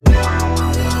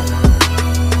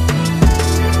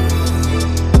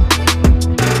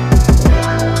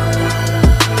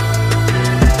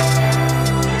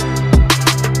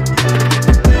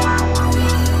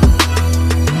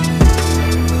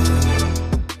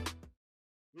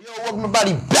Welcome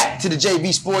everybody back to the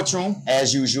JV Sports Room.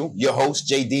 As usual, your host,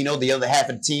 JDino, the other half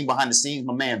of the team behind the scenes,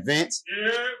 my man Vince.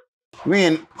 Yeah. We're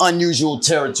in unusual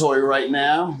territory right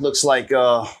now. Looks like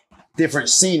different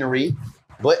scenery,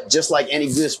 but just like any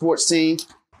good sports team,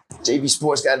 JV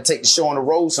Sports got to take the show on the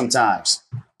road sometimes.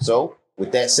 So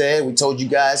with that said, we told you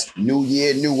guys, new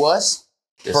year, new us.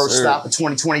 Yes, First stop of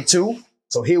 2022.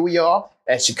 So here we are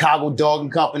at Chicago Dog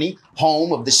and Company,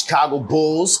 home of the Chicago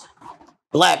Bulls,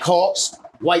 Blackhawks,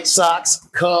 White Sox,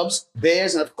 Cubs,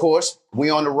 Bears, and of course, we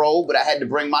on the road, but I had to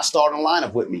bring my starting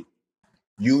lineup with me.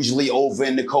 Usually over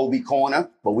in the Kobe corner,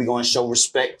 but we're going to show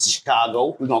respect to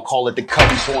Chicago. We're going to call it the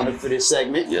Kobe corner for this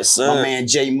segment. Yes, sir. My man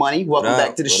J Money, welcome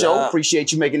back to the show.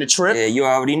 Appreciate you making the trip. Yeah, you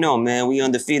already know, man. We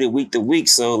undefeated week to week,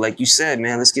 so like you said,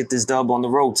 man, let's get this dub on the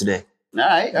road today. All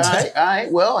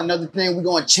right. Well, another thing we're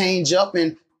going to change up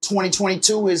in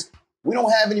 2022 is we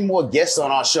don't have any more guests on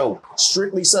our show.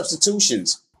 Strictly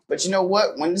substitutions. But you know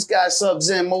what? When this guy subs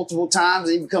in multiple times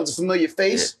and he becomes a familiar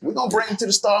face, we're going to bring him to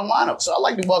the starting lineup. So I'd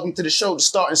like to welcome to the show the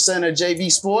starting center of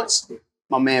JV Sports,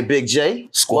 my man Big J.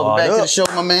 Welcome back to the show,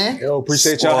 my man. Yo,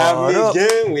 appreciate y'all having me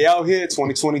again. We out here,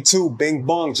 2022, bing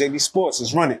bong, JV Sports,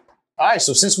 let's run it. All right,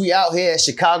 so since we out here at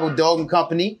Chicago Dog and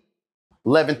Company,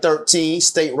 1113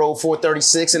 State Road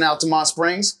 436 in Altamont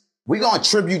Springs, we're going to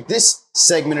tribute this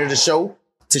segment of the show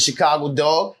to Chicago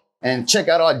Dog and check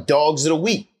out our Dogs of the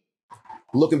Week.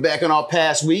 Looking back on our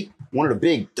past week, one of the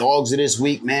big dogs of this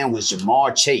week, man, was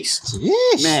Jamar Chase.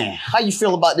 Yeesh. Man, how you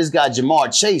feel about this guy,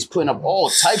 Jamar Chase, putting up all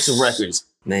types of records?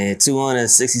 Man,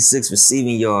 266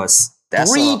 receiving yards.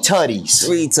 That's Three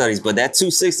tutties, but that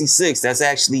 266, that's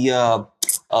actually a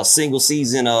single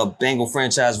season Bengal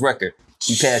franchise record.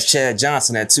 He passed Chad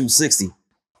Johnson at 260.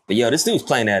 But yo, this dude's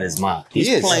playing at his mind.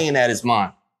 He's playing at his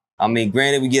mind. I mean,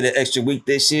 granted, we get an extra week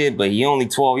this year, but he only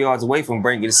 12 yards away from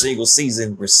breaking a single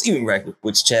season receiving record,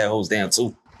 which Chad holds down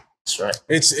too. That's right.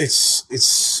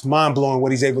 It's mind blowing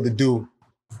what he's able to do.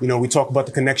 You know, we talk about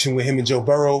the connection with him and Joe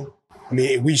Burrow. I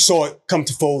mean, we saw it come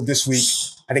to fold this week.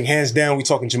 I think hands down, we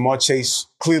talking Jamar Chase,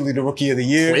 clearly the rookie of the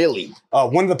year. Really?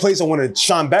 One of the plays I want to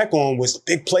shine back on was the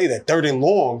big play, that 3rd and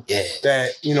long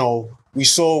that, you know, we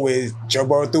saw where Joe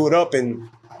Burrow threw it up and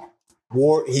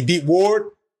he beat Ward.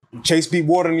 Chase beat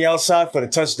Ward on the outside for the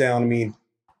touchdown. I mean,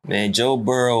 man, Joe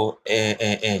Burrow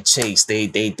and Chase,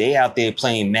 they out there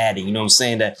playing Madden. You know what I'm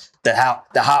saying? That the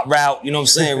hot route. You know what I'm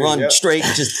saying? Run straight,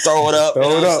 just throw it up. You know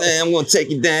what I'm saying? I'm gonna take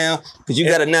you down because you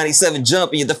got a 97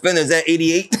 jump and your defender's at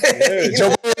 88.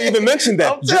 Joe Burrow even mentioned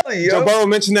that. I'm telling you, Joe Burrow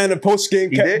mentioned that in the post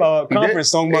game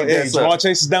conference, talking about, hey, Jamar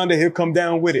Chase is down there, he'll come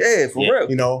down with it. Yeah, for real.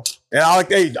 You know.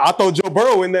 And I throw Joe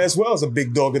Burrow in there as well as a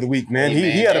big dog of the week, man.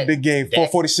 He had a big game,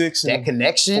 446. That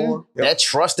connection, that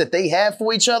trust that they have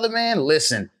for each other, man.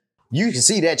 Listen, you can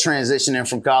see that transitioning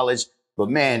from college, but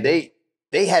man, they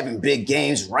having big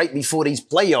games right before these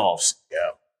playoffs.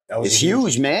 Yeah, it's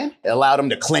huge, man. It allowed them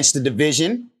to clinch the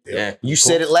division. Yeah, you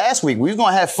said it last week. We was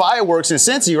gonna have fireworks in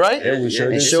Cincy, right? Yeah, we sure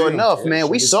did. And sure enough, man,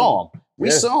 we saw them.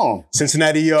 We saw them.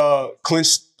 Cincinnati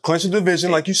clinched the division,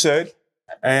 like you said.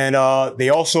 And they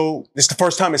also, it's the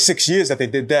first time in 6 years that they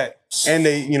did that. And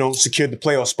they, you know, secured the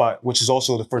playoff spot, which is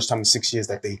also the first time in 6 years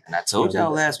that they. And I told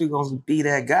y'all last week going to be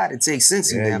that guy to take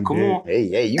Cincy now. Come on.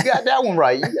 Hey, you got that one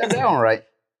right.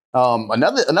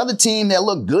 Another team that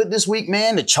looked good this week,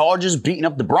 man, the Chargers beating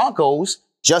up the Broncos.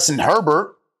 Justin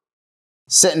Herbert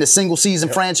setting the single season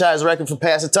franchise record for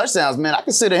passing touchdowns, man. I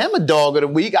consider him a dog of the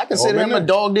week. I consider him a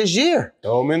dog this year.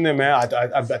 Throw him in there, man.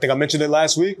 I think I mentioned it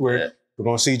last week where we're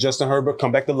going to see Justin Herbert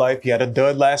come back to life. He had a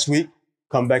dud last week,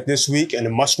 come back this week, and a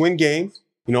must-win game,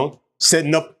 you know,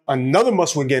 setting up another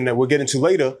must-win game that we'll get into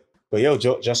later. But, yo,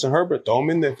 Justin Herbert, throw him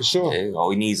in there for sure. Yeah,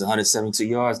 all he needs is 172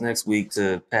 yards next week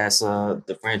to pass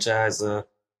the franchise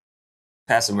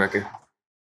passing record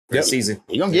for the season.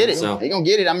 He's going to get it. He's going to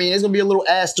get it. I mean, there's going to be a little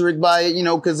asterisk by it, you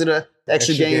know, because of the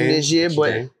extra game this year,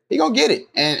 but he's going to get it.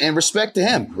 And respect to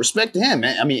him. Respect to him.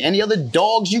 I mean, any other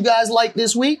dogs you guys like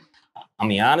this week? I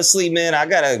mean, honestly, man, I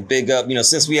got to big up, you know,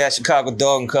 since we had Chicago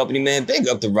Dog and Company, man, big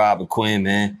up to Robert Quinn,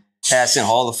 man. Passing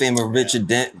Hall of Famer Richard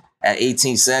Dent at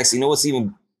 18 sacks. You know what's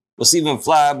even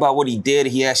fly about what he did?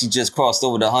 He actually just crossed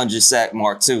over the 100 sack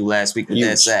mark, too, last week with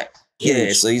that sack.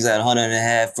 Yeah, so he's at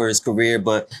 100.5 for his career,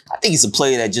 but I think he's a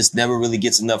player that just never really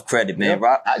gets enough credit, man.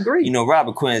 I agree. You know,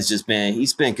 Robert Quinn's just been,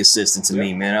 he's been consistent to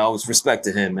me, man. I always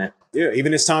respected him, man. Yeah,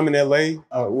 even his time in L.A.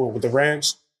 With the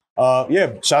Rams.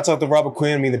 Shouts out to Robert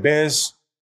Quinn. I mean, the Bears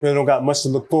really don't got much to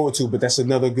look forward to, but that's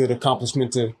another good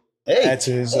accomplishment to add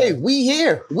to his. Hey, we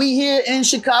here in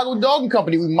Chicago Dog and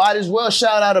Company. We might as well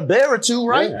shout out a bear or two,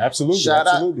 right? Yeah,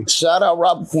 absolutely. Shout out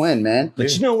Robert Quinn, man.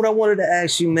 But you know what I wanted to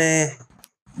ask you, man?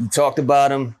 You talked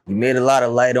about him. You made a lot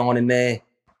of light on him, man.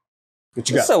 What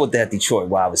you got? What's up with that Detroit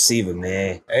wide receiver,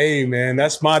 man? Hey, man,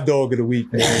 that's my dog of the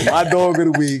week, man. My dog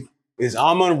of the week is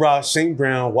Amon-Ra St.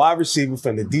 Brown, wide receiver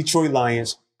from the Detroit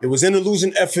Lions. It was in a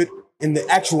losing effort in the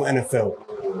actual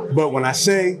NFL. But when I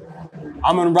say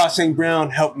Amon-Ra St. Brown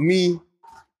helped me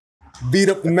beat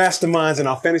up the masterminds in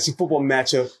our fantasy football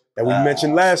matchup that we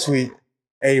mentioned last week,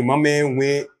 hey, my man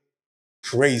went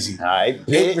crazy. All right,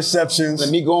 8 receptions. Let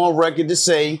me go on record to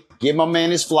say, give my man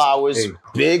his flowers. Hey.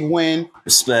 Big win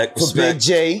Respect. for Big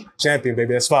J. Champion,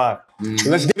 baby. That's 5. So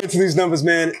let's get into these numbers,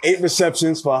 man. 8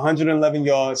 receptions for 111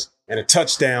 yards and a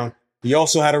touchdown. He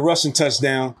also had a rushing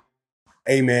touchdown.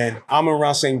 Hey, man,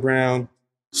 Amon-Ra St. Brown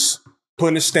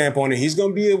putting a stamp on it. He's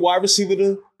going to be a wide receiver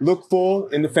to look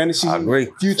for in the fantasy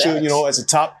future, Facts. you know, as a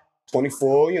top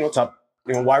 24, top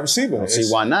wide receiver.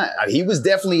 See why not? He was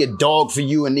definitely a dog for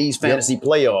you in these fantasy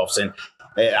playoffs, and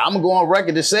I'm gonna go on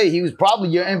record to say he was probably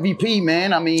your MVP,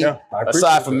 man. I mean,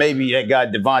 aside from maybe that guy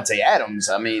Devontae Adams,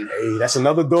 I mean, hey, that's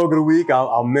another dog of the week.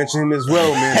 I'll mention him as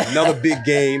well, man. Another big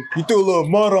game. You threw a little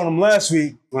mud on him last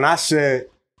week when I said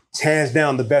it's hands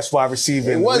down the best wide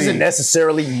receiver. It wasn't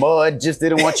necessarily mud. Just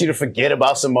didn't want you to forget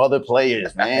about some other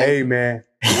players, man. Hey, man,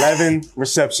 11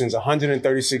 receptions,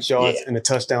 136 yards, and a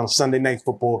touchdown Sunday Night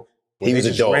Football. He was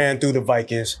a dog. Ran through the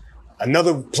Vikings.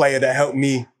 Another player that helped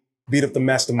me beat up the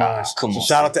masterminds. Come on.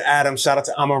 Shout out to Adam. Shout out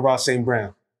to Amon-Ra St.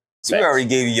 Brown. So we already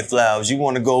gave you your flowers. You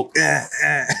want to go,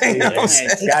 you know what I'm saying?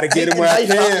 Gotta get him where I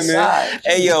can, man.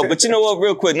 Hey, yo, but you know what,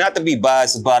 real quick, not to be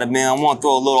biased about it, man, I want to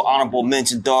throw a little honorable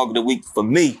mention dog of the week for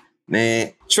me,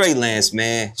 man. Trey Lance,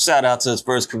 man. Shout out to his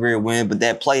first career win, but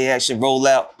that play action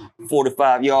rollout,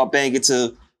 45-yard banger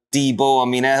to Debo, I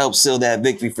mean, that helped seal that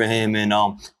victory for him. And,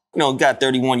 got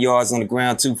 31 yards on the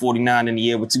ground, 249 in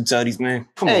the air with 2 tutties, man.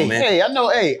 Come on, man. Hey, I know.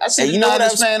 Hey, I see the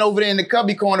Niners fan over there in the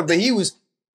cubby corner, but he was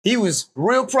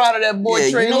real proud of that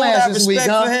boy Trey Lance this week,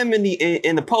 huh? For him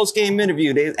in the post-game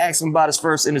interview, they asked him about his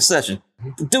first interception.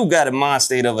 The dude got a mind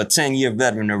state of a 10-year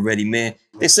veteran already, man.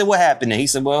 They said, what happened there? He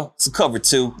said, well, it's a cover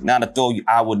 2, not a throw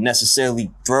I would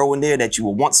necessarily throw in there that you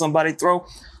would want somebody to throw.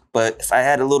 But if I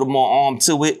had a little more arm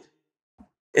to it,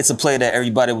 it's a play that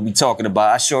everybody would be talking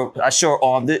about. I sure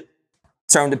armed it,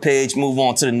 turned the page, move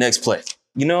on to the next play.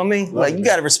 You know what I mean? Like, you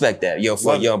got to respect that,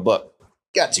 for a young buck.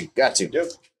 Got to. Yep.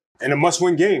 And a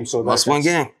must-win game. So Must-win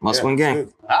game. Must-win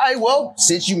game. All right, well,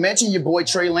 since you mentioned your boy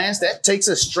Trey Lance, that takes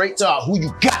us straight to our Who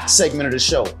You Got segment of the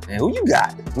show. Man, who you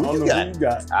got? Who you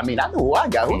got? I mean, I know who I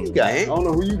got. Who you got? I don't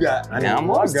know who you got. I'm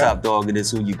always top dog of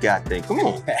this who you got thing. Come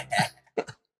on.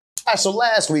 All right, so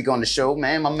last week on the show,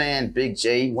 man, my man Big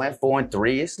J went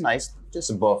 4-3. It's nice, just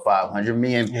above 500.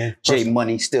 Me and J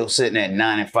Money still sitting at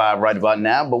 9-5 right about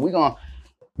now. But we're gonna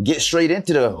get straight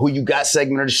into the Who You Got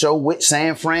segment of the show with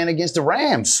San Fran against the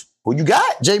Rams. Who you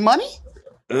got, J Money?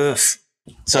 Tough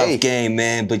game,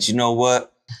 man. But you know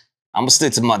what? I'm gonna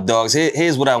stick to my dogs.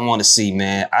 Here's what I want to see,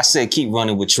 man. I said keep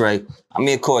running with Trey. I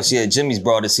mean, of course, Jimmy's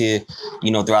brought us here,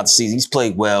 throughout the season. He's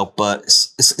played well, but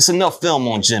it's enough film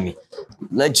on Jimmy.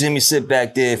 Let Jimmy sit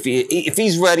back there. If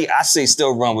he's ready, I say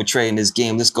still run with Trey in this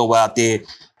game. Let's go out there,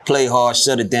 play hard,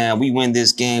 shut it down. We win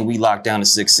this game. We lock down the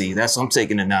 6th seed. That's what I'm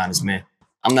taking the Niners, man.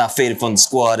 I'm not faded from the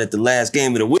squad at the last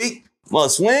game of the week.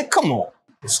 Must win. Come on.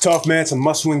 It's tough, man. It's a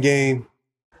must-win game.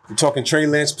 We're talking Trey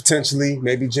Lance potentially,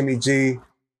 maybe Jimmy G.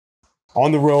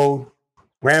 On the road.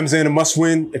 Rams in a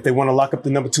must-win if they want to lock up the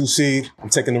number 2 seed. I'm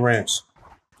taking the Rams.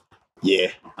 Yeah,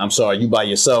 I'm sorry. You by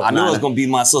yourself, I knew it was going to be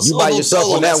myself. You by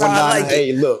yourself on that one, Nana.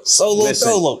 Hey, look.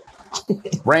 Solo.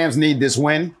 Rams need this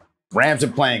win. Rams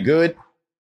are playing good.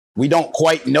 We don't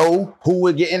quite know who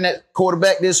we're getting at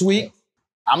quarterback this week.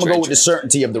 I'm going to go with the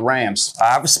certainty of the Rams.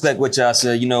 I respect what y'all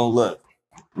said. Look,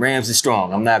 Rams is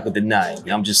strong. I'm not going to deny it.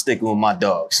 I'm just sticking with my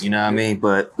dogs. You know what I mean?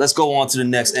 But let's go on to the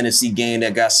next NFC game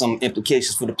that got some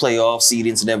implications for the playoff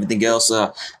seedings and everything else.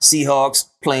 Seahawks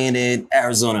playing in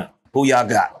Arizona. Who y'all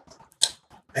got?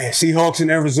 Man, Seahawks in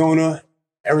Arizona.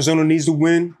 Arizona needs to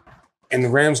win, and the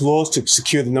Rams lost to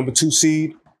secure the number 2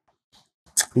 seed.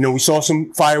 We saw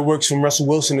some fireworks from Russell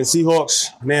Wilson and Seahawks,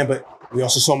 man, but we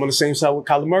also saw him on the same side with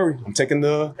Kyler Murray. I'm taking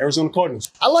the Arizona Cardinals.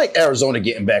 I like Arizona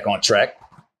getting back on track.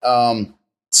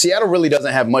 Seattle really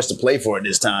doesn't have much to play for at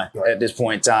this time, at this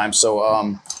point in time.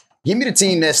 So give me the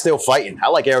team that's still fighting. I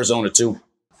like Arizona too.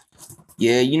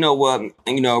 Yeah, you know what?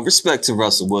 Respect to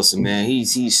Russell Wilson, man.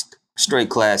 He's straight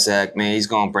class act, man. He's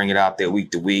gonna bring it out there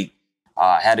week to week.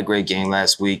 Had a great game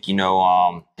last week. Him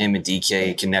and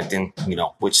DK connecting.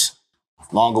 Which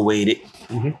long awaited.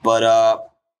 But I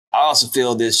also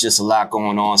feel there's just a lot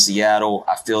going on in Seattle.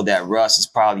 I feel that Russ is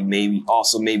probably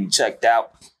maybe checked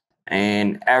out.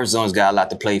 And Arizona's got a lot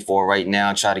to play for right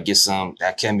now. Try to get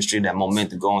that chemistry, that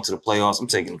momentum going to the playoffs. I'm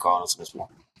taking the Cardinals in this one.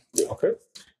 Okay.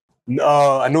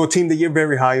 I know a team that you're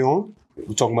very high on.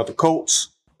 We're talking about the Colts.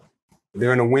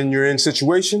 They're in a win-you're-in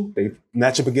situation. They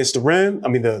match up against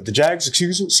the Jags,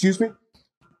 excuse me.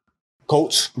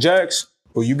 Colts, Jags,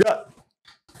 who you got?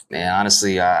 Man,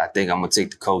 honestly, I think I'm gonna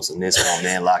take the Colts in this one,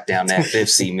 man. Lock down that 5th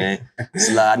seed, man.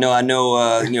 I know.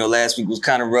 Last week was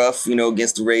kind of rough,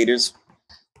 against the Raiders,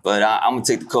 but I'm gonna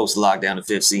take the Colts to lock down the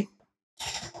 5th seed.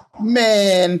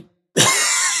 Man,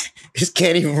 this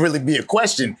can't even really be a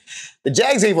question. The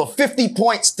Jags gave up 50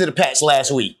 points to the Pats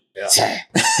last week.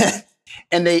 Yeah.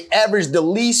 And they averaged the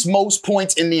most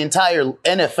points in the entire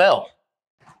NFL.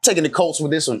 Taking the Colts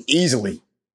with this one easily.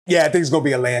 Yeah, I think it's going to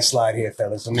be a landslide here,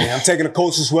 fellas. I mean, I'm taking the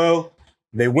Colts as well.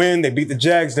 They win. They beat the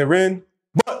Jags. They're in.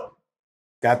 But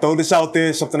got to throw this out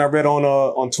there, something I read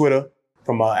on Twitter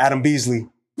from Adam Beasley.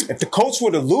 If the Colts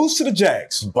were to lose to the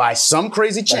Jags by some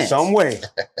crazy chance, some way,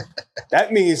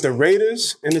 that means the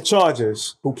Raiders and the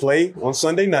Chargers, who play on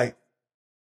Sunday night,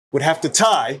 would have to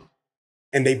tie,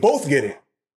 and they both get it.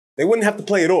 They wouldn't have to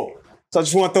play at all. So I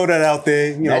just want to throw that out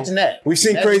there. Imagine that. We've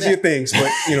seen crazier things, but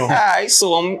All right.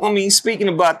 So speaking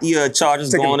about the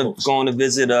Chargers going to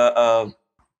visit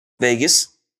Vegas,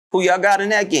 who y'all got in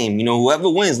that game? Whoever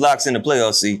wins locks in the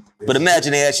playoff seed. But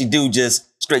imagine they actually do just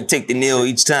straight take the nil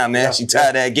each time and actually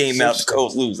tie that game out. The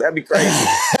Colts lose. That'd be crazy.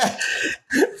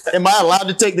 Am I allowed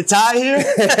to take the tie here?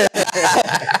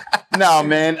 No,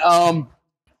 man.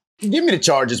 Give me the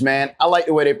Chargers, man. I like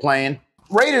the way they're playing.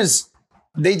 Raiders.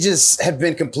 They just have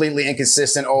been completely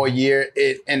inconsistent all year,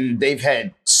 and they've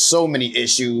had so many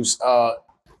issues.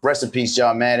 Rest in peace,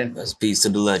 John Madden. Rest in peace to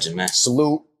the legend, man.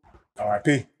 Salute.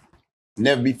 R.I.P.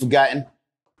 Never be forgotten.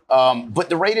 But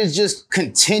the Raiders just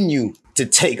continue to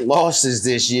take losses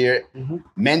this year,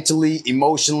 mentally,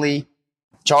 emotionally.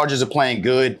 Chargers are playing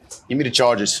good. Give me the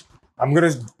Chargers. I'm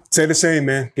going to say the same,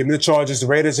 man. Give me the Chargers. The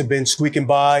Raiders have been squeaking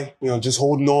by, just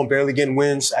holding on, barely getting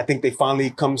wins. I think they finally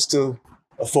comes to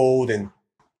a fold, and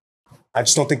I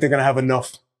just don't think they're going to have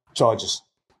enough Chargers.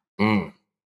 You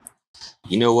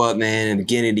know what, man? In the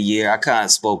beginning of the year, I kind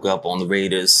of spoke up on the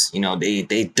Raiders.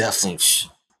 They definitely,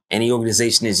 any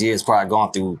organization this year has probably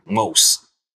gone through most.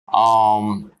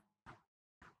 I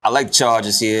like the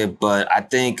Chargers here, but I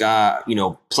think,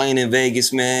 playing in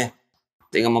Vegas, man, I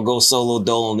think I'm going to go solo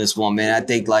dolo on this one, man. I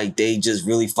think, they just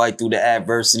really fight through the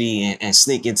adversity and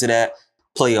sneak into that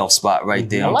playoff spot right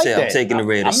there. I'm taking the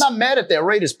Raiders. I'm not mad at that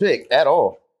Raiders pick at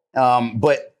all.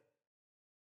 But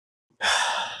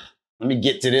let me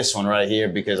get to this one right here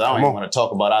because I don't even want to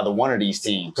talk about either one of these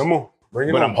teams. Come on. Bring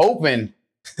it on. But I'm hoping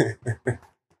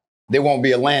there won't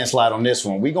be a landslide on this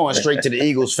one. We're going straight to the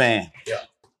Eagles fan. Yeah.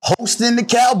 Hosting the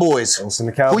Cowboys.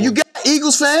 Who you got,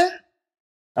 Eagles fan?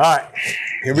 All right.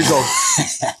 Here we go.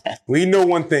 We know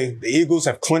one thing. The Eagles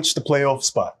have clinched the playoff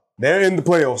spot. They're in the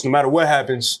playoffs no matter what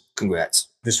happens. Congrats.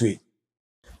 This week.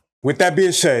 With that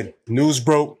being said, news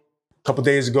broke a couple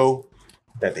days ago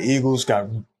that the Eagles got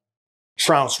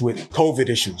trounced with COVID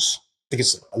issues. I think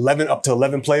it's up to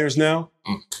 11 players now.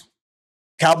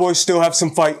 Cowboys still have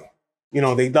some fight.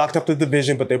 They locked up the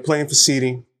division, but they're playing for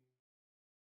seeding.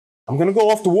 I'm going to go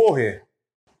off the wall here.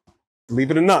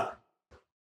 Believe it or not.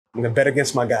 I'm going to bet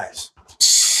against my guys.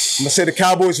 I'm going to say the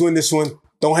Cowboys win this one.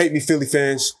 Don't hate me, Philly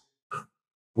fans.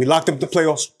 We locked up the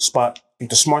playoff spot. I think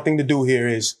the smart thing to do here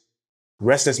is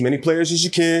rest as many players as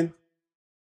you can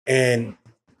and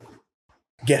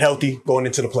get healthy going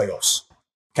into the playoffs.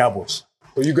 Cowboys.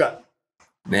 What you got?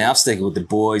 Man, I'm sticking with the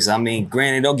boys. I mean,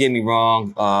 granted, don't get me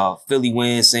wrong. Philly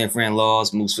wins, San Fran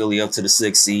lost, moves Philly up to the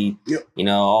 6th seed. Yep.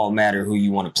 All matter who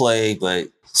you want to play, but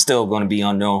still going to be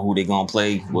unknown who they're going to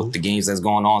play with the games that's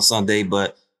going on Sunday.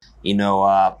 But,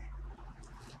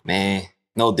 man,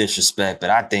 no disrespect, but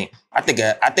I think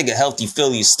a healthy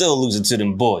Philly is still losing to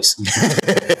them boys.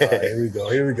 Here we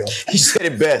go. He said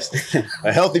it best.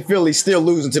 A healthy Philly still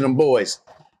losing to them boys.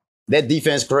 That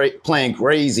defense playing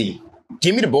crazy.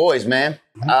 Give me the boys, man.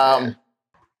 I'm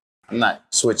not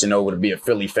switching over to be a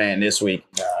Philly fan this week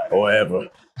or ever.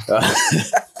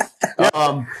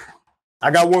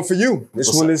 I got one for you.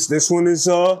 This one is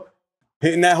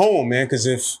hitting that home, man. Because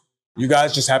if you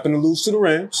guys just happen to lose to the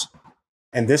Rams,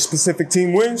 and this specific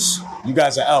team wins, you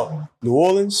guys are out. New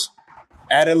Orleans,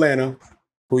 at Atlanta,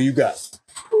 who you got?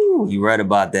 You're right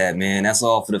about that, man. That's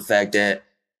all for the fact that,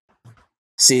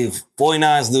 if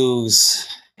 49ers lose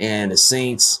and the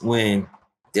Saints win,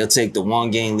 they'll take the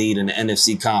 1-game lead in the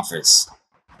NFC conference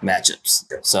matchups.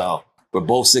 So we're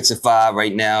both 6-5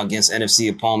 right now against NFC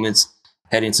opponents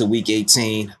heading to week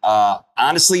 18.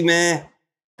 Honestly, man,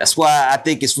 that's why I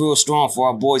think it's real strong for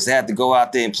our boys to have to go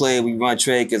out there and play. We run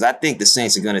trade because I think the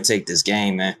Saints are going to take this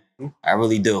game, man. I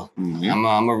really do. I'm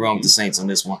going to run with the Saints on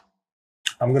this one.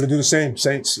 I'm going to do the same.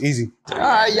 Saints, easy. All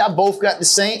right, y'all both got the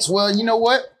Saints. Well, you know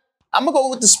what? I'm going to go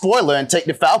with the spoiler and take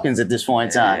the Falcons at this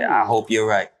point in time. Yeah, I hope you're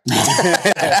right.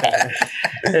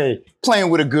 Hey, playing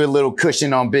with a good little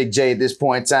cushion on Big J at this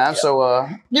point in time. So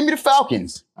give me the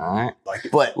Falcons. All right.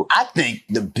 But I think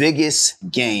the biggest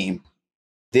game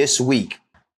this week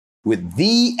with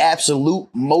the absolute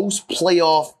most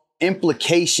playoff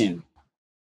implication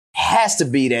has to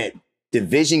be that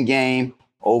division game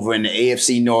over in the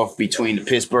AFC North between the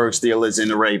Pittsburgh Steelers and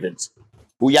the Ravens.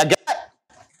 Who y'all got?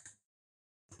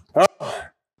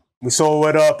 We saw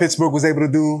what Pittsburgh was able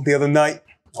to do the other night,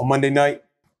 on Monday night.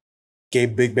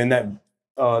 Gave Big Ben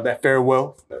that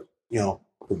farewell,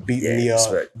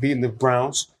 beating the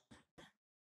Browns.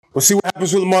 We'll see what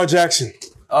happens with Lamar Jackson.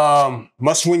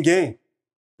 Must-win game.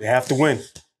 They have to win.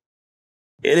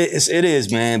 It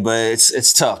is, man, but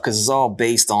it's tough because it's all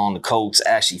based on the Colts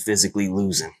actually physically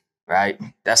losing, right?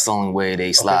 That's the only way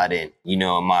they slide in, in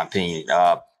my opinion.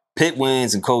 Pitt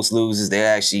wins and Colts loses. They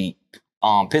actually,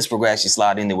 Pittsburgh will actually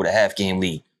slide in there with a half-game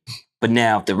lead. But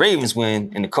now if the Ravens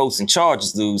win and the Colts and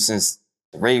Chargers lose, since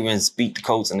the Ravens beat the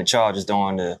Colts and the Chargers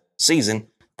during the season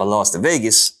but lost to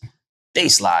Vegas, they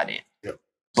slide in. Yep.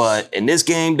 But in this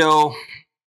game, though,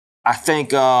 I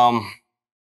think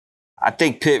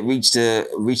Pitt reached a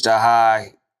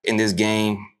high in this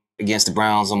game against the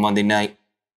Browns on Monday night.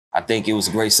 I think it was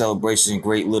a great celebration,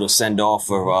 great little send-off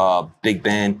for Big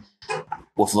Ben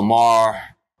with Lamar.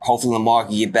 Hopefully Lamar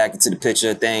can get back into the picture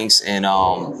of things. And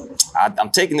I'm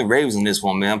taking the Ravens in this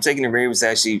one, man. I'm taking the Ravens to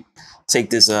actually take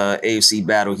this AFC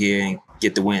battle here and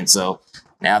get the win. So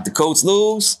now if the Colts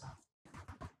lose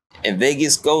and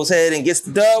Vegas goes ahead and gets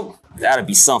the dub, that'll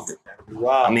be something.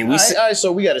 Wow. I mean, All right,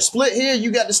 so we got a split here.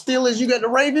 You got the Steelers, you got the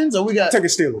Ravens, or we got... Take the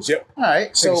Steelers, yep. All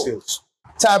right, so Steelers.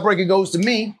 Tiebreaker goes to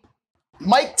me.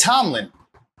 Mike Tomlin,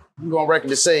 I'm going on record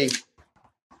to say,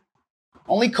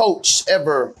 only coach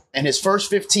ever in his first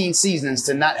 15 seasons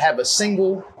to not have a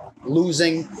single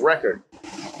losing record.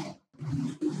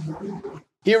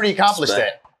 He already accomplished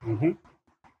that. Mm-hmm.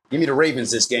 Give me the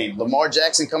Ravens this game. Lamar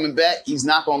Jackson coming back, he's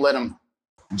not going to let him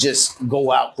just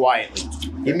go out quietly.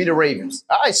 Give me the Ravens.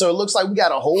 All right, so it looks like we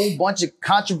got a whole bunch of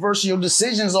controversial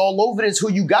decisions all over this.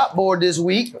 Who you got board this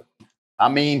week? I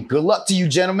mean, good luck to you,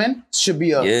 gentlemen. Should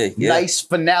be a nice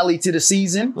finale to the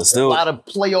season. Let's do it. A lot of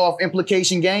playoff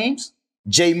implication games.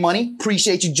 J Money,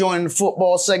 appreciate you joining the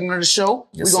football segment of the show.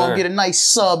 Yes, We're going to sir. get a nice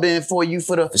sub in for you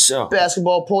for the sure.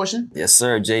 basketball portion. Yes,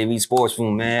 sir. JV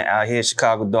SportsRoom, man. Out here,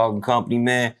 Chicago Dog and Company,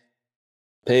 man.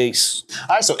 Peace.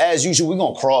 All right, so as usual, we're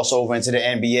going to cross over into the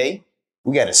NBA.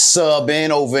 We got a sub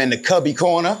in over in the Cubby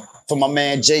Corner for my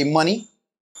man J Money,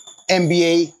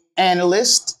 NBA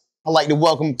analyst. I'd like to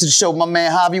welcome to the show my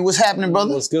man Javi. What's happening,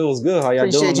 brother? What's good? What's good? How y'all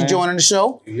doing, Appreciate you man? joining the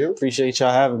show. Appreciate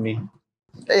y'all having me.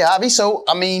 Hey, Javi. So,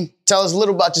 I mean, tell us a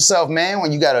little about yourself, man.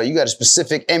 When you got a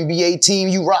specific NBA team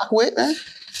you rock with, man.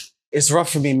 It's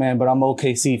rough for me, man, but I'm an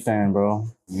OKC fan, bro.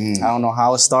 I don't know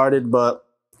how it started, but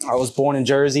I was born in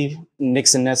Jersey,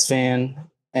 Knicks and Nets fan,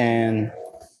 and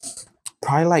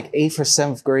probably like 8th or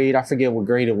 7th grade, I forget what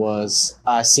grade it was,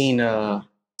 I seen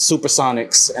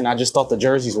Supersonics, and I just thought the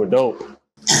jerseys were dope.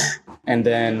 And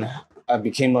then I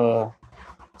became a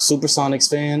Supersonics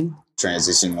fan.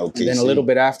 Transition OKC. And then a little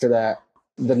bit after that,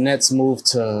 the Nets moved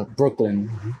to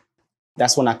Brooklyn.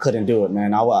 That's when I couldn't do it,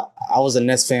 man. I was a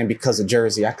Nets fan because of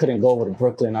Jersey. I couldn't go over to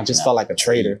Brooklyn. I just felt like a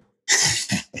traitor.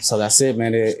 So that's it,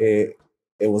 man. It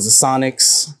was the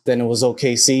Sonics, then it was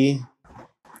OKC,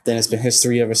 then it's been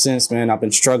history ever since, man. I've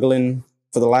been struggling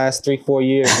for the last 3-4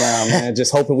 years now, man.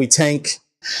 Just hoping we tank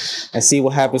and see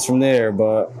what happens from there.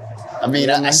 But I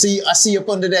mean, I see up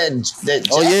under that jacket.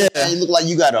 Oh, yeah. Man, you look like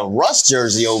you got a Russ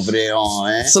jersey over there on,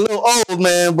 man. it's a little old,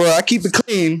 man, but I keep it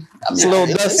clean. It's a little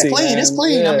dusty. It's clean. man. It's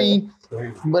clean. Yeah.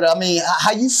 I mean,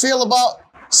 how you feel about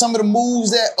some of the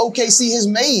moves that OKC has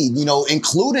made,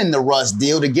 including the Russ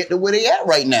deal to get to where they at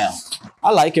right now?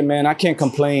 I like it, man. I can't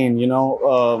complain,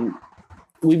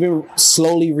 we've been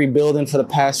slowly rebuilding for the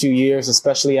past few years,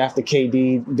 especially after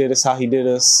KD did us how he did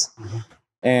us. Mm-hmm.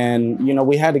 And,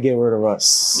 we had to get rid of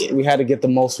Russ. Yeah. We had to get the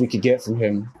most we could get from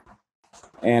him.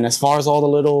 And as far as all the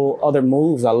little other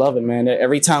moves, I love it, man.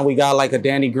 Every time we got like a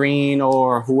Danny Green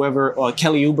or whoever, or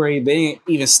Kelly Oubre, they didn't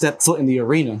even step foot in the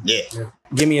arena. Yeah.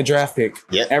 Give me a draft pick.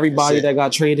 Yeah, Everybody that's it. that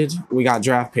got traded, we got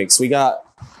draft picks. We got,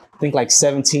 I think, like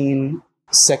 17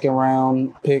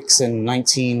 second-round picks and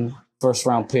 19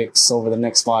 first-round picks over the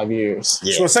next 5 years.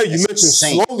 Yeah. So I say you That's mentioned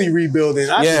insane. slowly rebuilding.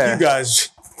 I think you guys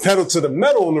pedal to the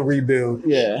metal on the rebuild.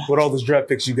 Yeah. With all those draft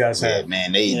picks you guys Yeah, have.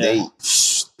 man,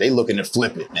 they looking to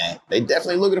flip it, man. They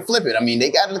definitely looking to flip it. I mean,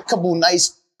 they got a couple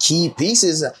nice key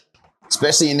pieces,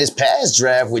 especially in this past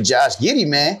draft with Josh Giddey,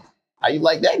 man. How you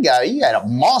like that guy? He had a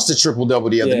monster triple-double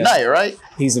the other night, right?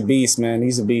 He's a beast, man.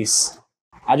 He's a beast.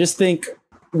 I just think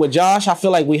with Josh, I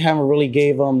feel like we haven't really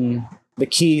gave him the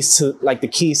keys to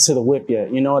the whip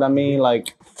yet. You know what I mean?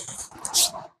 Like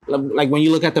when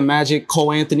you look at the Magic,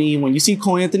 Cole Anthony, when you see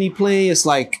Cole Anthony play, it's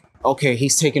like, okay,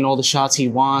 he's taking all the shots he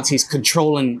wants. He's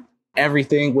controlling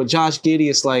everything. With Josh Giddey,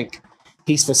 it's like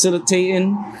he's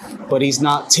facilitating, but he's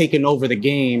not taking over the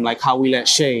game like how we let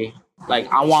Shea.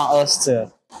 Like, I want us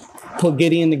to put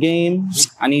Giddey in the game.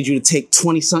 I need you to take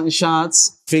 20-something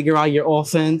shots, figure out your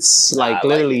offense. Like,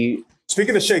 literally.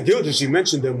 Speaking of Shea Gilgeous, you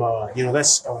mentioned him.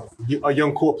 That's a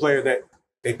young core player that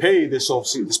they paid this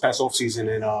past offseason.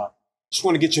 And just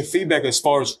want to get your feedback as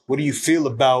far as what do you feel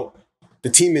about the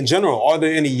team in general? Are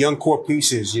there any young core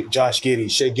pieces, Josh Giddey,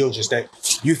 Shea Gilgeous,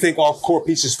 that you think are core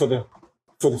pieces for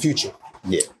the future?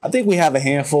 Yeah. I think we have a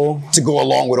handful. To go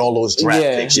along with all those draft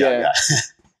picks. Yeah.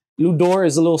 Lou Dort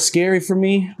is a little scary for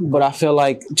me, but I feel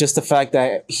like just the fact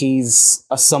that he's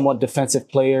a somewhat defensive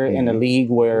player in a league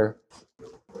where,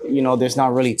 there's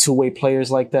not really two-way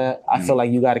players like that. I feel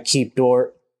like you got to keep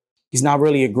Dort. He's not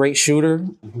really a great shooter,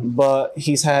 but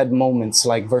he's had moments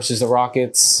like versus the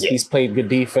Rockets. Yeah. He's played good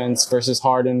defense versus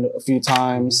Harden a few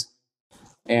times.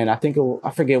 And I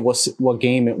forget what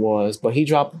game it was, but he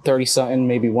dropped 30-something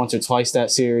maybe once or twice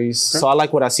that series. Okay. So I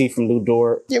like what I see from Lou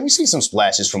Dort. Yeah, we see some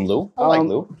splashes from Lou. I like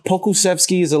Lou.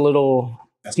 Pokusevski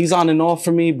is he's on and off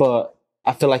for me, but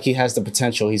I feel like he has the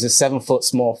potential. He's a 7-foot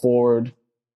small forward.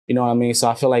 You know what I mean? So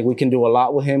I feel like we can do a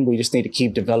lot with him. We just need to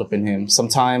keep developing him.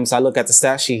 Sometimes I look at the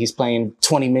stat sheet, he's playing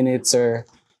 20 minutes or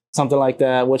something like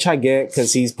that, which I get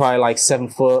because he's probably like 7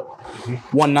 foot,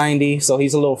 190. So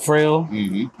he's a little frail.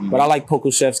 But I like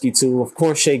Pokusevski too. Of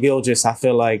course, Shea Gilgeous, I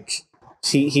feel like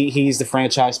he's the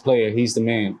franchise player. He's the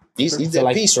man. He's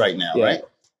that piece right now, right?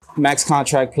 Max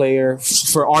contract player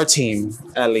for our team,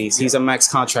 at least. He's a max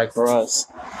contract for us.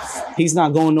 He's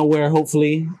not going nowhere,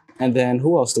 hopefully. And then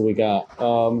who else do we got?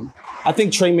 I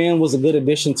think Trey Mann was a good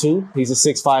addition too. He's a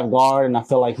 6'5" guard, and I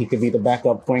feel like he could be the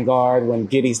backup point guard when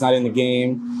Giddey's not in the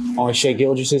game or Shea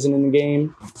Gilgeous isn't in the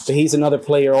game. But he's another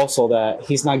player also that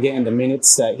he's not getting the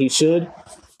minutes that he should.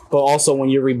 But also when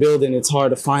you're rebuilding, it's hard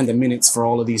to find the minutes for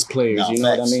all of these players. You know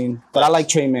what I mean? But I like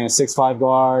Trey Mann, 6'5"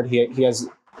 guard. He has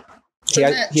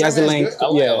the length. I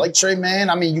like Trey Mann.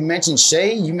 I mean, you mentioned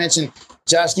Shea. You mentioned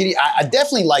Josh Giddey. I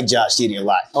definitely like Josh Giddey a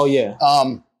lot. Oh, yeah.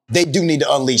 They do need to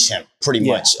unleash him pretty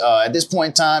much. At this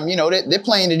point in time, they're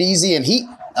playing it easy, and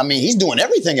he's doing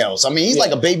everything else. I mean, he's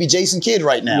like a baby Jason Kidd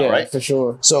right now, right? For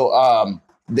sure. So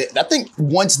I think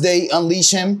once they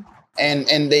unleash him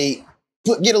and they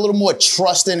get a little more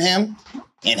trust in him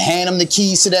and hand him the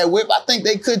keys to that whip, I think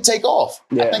they could take off.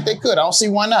 Yeah. I think they could. I don't see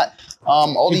why not.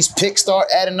 All these picks start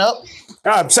adding up.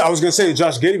 I was going to say,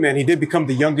 Josh Giddey, man, he did become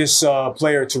the youngest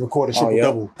player to record a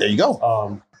triple-double. There you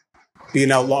go. Being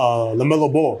out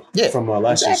LaMelo Ball from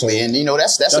last year. So, and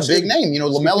that's a big name.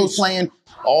 LaMelo's playing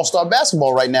all-star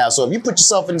basketball right now. So if you put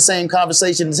yourself in the same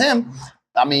conversation as him,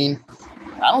 I mean,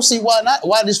 I don't see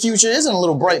why this future isn't a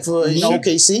little bright for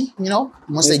OKC.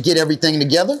 Once they get everything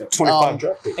together. 25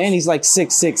 draft picks. And he's like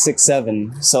 6'6",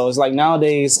 6'7". So it's like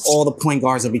nowadays all the point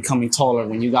guards are becoming taller.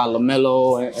 When you got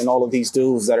LaMelo and all of these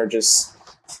dudes that are just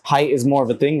height is more of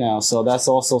a thing now. So that's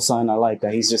also something I like,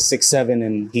 that he's just 6'7"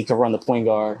 and he can run the point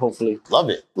guard. Hopefully, love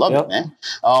it, man.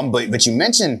 But you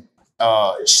mentioned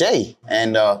Shea,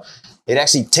 and it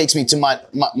actually takes me to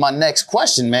my next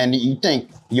question, man. You think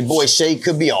your boy Shea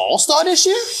could be an all-star this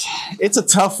year? It's a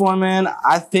tough one, man.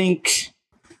 I think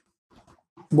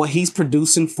what he's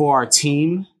producing for our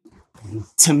team,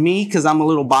 to me, because I'm a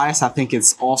little biased, I think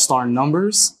it's all-star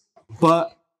numbers.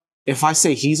 But if I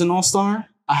say he's an all-star,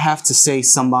 I have to say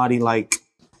somebody like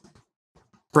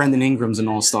Brandon Ingram's an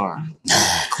all-star,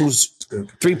 whose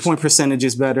three-point percentage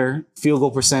is better, field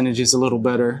goal percentage is a little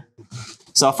better.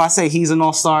 So if I say he's an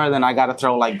all-star, then I got to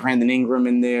throw like Brandon Ingram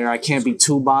in there. I can't be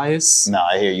too biased. No,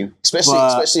 I hear you.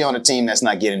 Especially on a team that's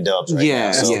not getting dubs right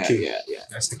now. That's the key.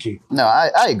 That's the key. No,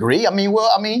 I agree. I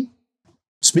mean,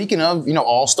 speaking of,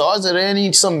 all-stars, are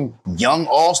there some young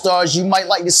all-stars you might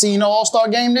like to see in the all-star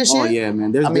game this year? Oh, yeah,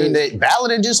 man. The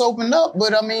ballot had just opened up,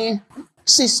 but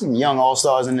see some young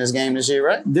all-stars in this game this year,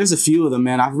 right? There's a few of them,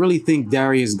 man. I really think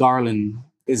Darius Garland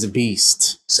is a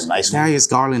beast. It's a nice one. Darius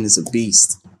Garland is a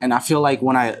beast. And I feel like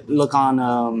when I look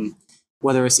on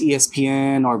whether it's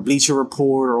ESPN or Bleacher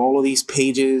Report or all of these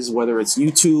pages, whether it's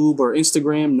YouTube or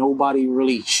Instagram, nobody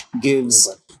really gives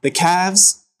the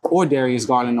Cavs or Darius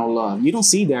Garland no love. You don't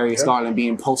see Darius Garland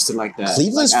being posted like that.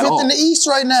 Cleveland's fifth in the East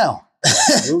right now.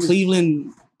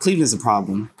 Cleveland's a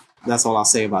problem. That's all I'll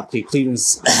say about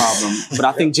Cleveland's a problem. But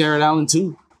I think Jared Allen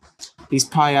too. He's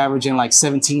probably averaging like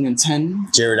 17 and 10.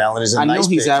 Jared Allen is a I know nice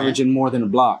he's pick, man. averaging more than a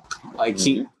block. Like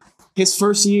his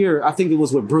first year, I think it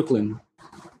was with Brooklyn.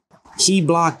 He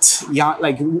blocked,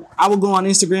 like I would go on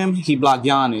Instagram, he blocked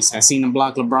Giannis. I seen him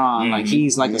block LeBron. Like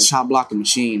he's like a shot blocking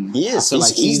machine. He is. I feel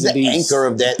like He's the beast. anchor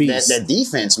of that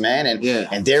defense, man.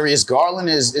 And Darius Garland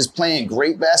is playing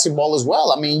great basketball as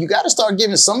well. I mean, you got to start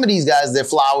giving some of these guys their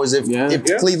flowers if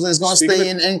Cleveland's going to stay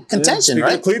in contention, Speaking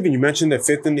right? of Cleveland, you mentioned they're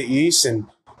 5th in the East, and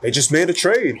they just made a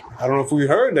trade. I don't know if we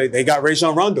heard. They got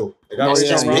Rajon Rondo. They got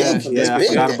Rajon Rondo. Yeah, I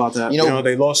forgot about that. You know,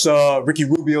 they lost Ricky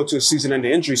Rubio to a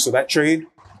season-ending injury, so that trade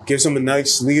gives him a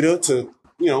nice leader to,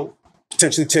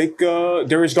 potentially take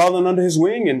Darius Garland under his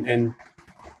wing and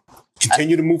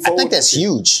continue to move forward. I think that's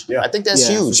huge. Yeah. I think that's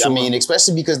huge. Sure. I mean,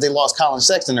 especially because they lost Colin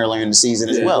Sexton earlier in the season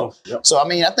as well. Yep. So, I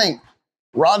mean, I think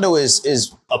Rondo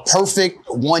is a perfect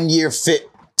one-year fit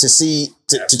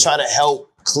to try to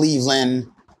help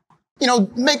Cleveland,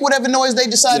 make whatever noise they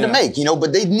decide to make,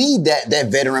 but they need that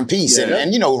veteran piece. Yeah.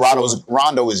 And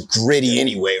Rondo is gritty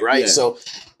anyway, right? Yeah. So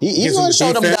he's going to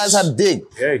show them guys how to dig.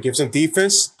 Yeah, it gives them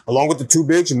defense, along with the two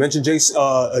bigs. You mentioned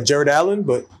Jared Allen,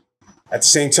 but at the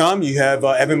same time, you have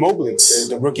Evan Mobley,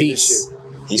 the rookie this year.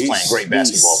 He's playing great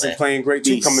basketball, man. He's playing great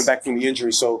too, coming back from the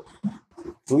injury. So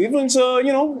Cleveland's,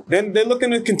 they're looking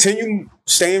to continue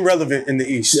staying relevant in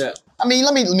the East. Yeah. I mean,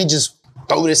 let me just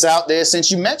throw this out there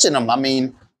since you mentioned him. I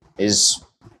mean, is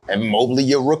Evan Mobley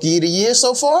your rookie of the year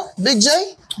so far, Big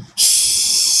J?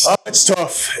 It's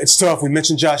tough. It's tough. We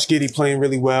mentioned Josh Giddey playing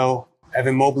really well.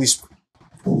 Evan Mobley's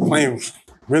playing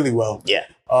really well. Yeah.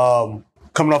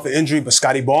 Coming off an injury, but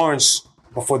Scotty Barnes,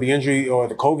 before the injury or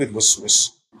the COVID,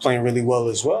 was playing really well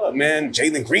as well. Man,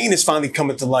 Jalen Green is finally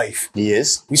coming to life. He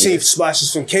is. We see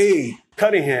splashes from Cade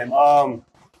Cunningham.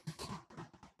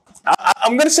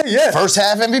 I'm gonna say yeah. First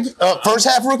half MVP, first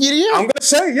half rookie of the year. I'm gonna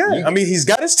say yeah. I mean, he's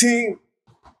got his team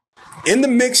in the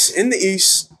mix in the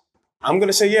East. I'm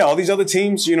gonna say yeah. All these other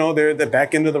teams, they're the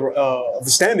back end of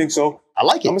the standing. So I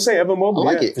like it. I'm gonna say Evan Mobley.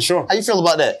 I like it for sure. How you feel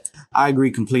about that? I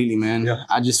agree completely, man. Yeah.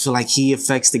 I just feel like he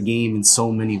affects the game in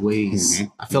so many ways.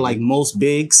 I feel like most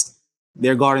bigs,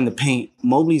 they're guarding the paint.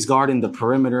 Mobley's guarding the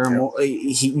perimeter.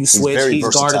 You switch. very He's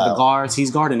guarded versatile. the guards. He's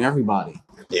guarding everybody.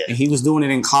 Yeah. And he was doing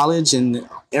it in college, and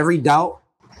every doubt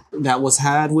that was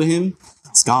had with him,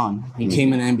 it's gone. He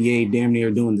came in the NBA damn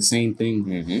near doing the same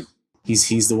thing.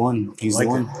 He's the one. He's the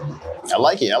one. I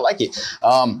like it.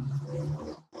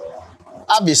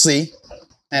 Obviously,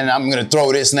 and I'm going to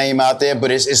throw this name out there, but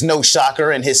it's no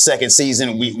shocker in his second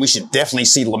season. We should definitely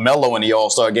see LaMelo in the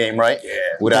All-Star game, right? Yeah.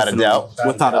 Without a doubt.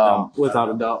 Without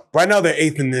a doubt. Right now they're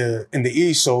 8th in the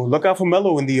East, so look out for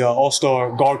Melo in the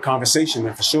All-Star guard conversation,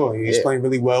 man, for sure. He's playing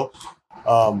really well.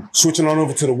 Switching on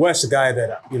over to the West, a guy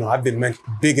that I've been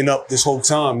bigging up this whole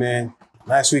time, man.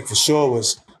 Last week for sure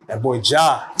was that boy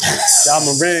Ja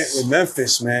Morant with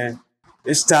Memphis, man.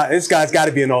 This guy's got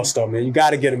to be an all-star, man. You got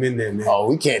to get him in there, man. Oh,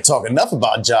 we can't talk enough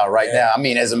about Ja right now. I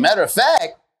mean, as a matter of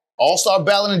fact, All-Star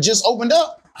balloting just opened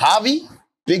up. Javi,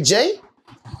 Big J,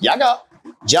 y'all got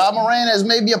Ja Morant as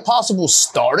maybe a possible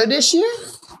starter this year?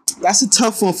 That's a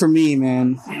tough one for me,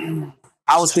 man.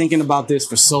 I was thinking about this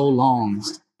for so long.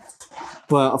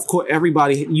 But, of course,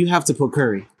 you have to put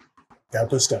Curry. Got to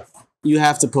put stuff. You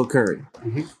have to put Curry.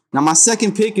 Now, my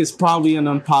second pick is probably an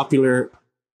unpopular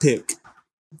pick.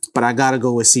 But I got to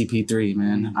go with CP3,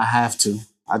 man. I have to.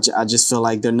 I just feel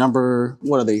like they're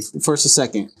what are they? First or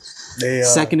second?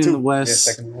 Second in the West.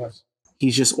 Yeah, second in the West.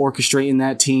 He's just orchestrating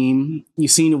that team.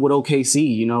 You've seen it with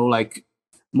OKC, like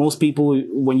most people,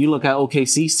 when you look at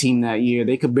OKC's team that year,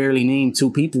 they could barely name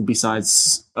two people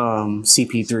besides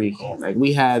CP3. Like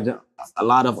we had a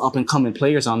lot of up and coming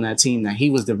players on that team that he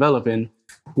was developing.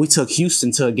 We took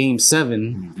Houston to a game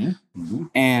 7,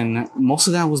 and most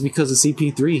of that was because of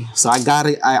CP3. So I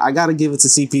gotta give it to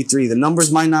CP3. The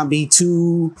numbers might not be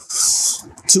too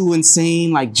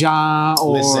insane like Ja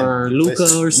or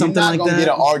Luka or something like that. You're not gonna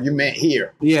get an argument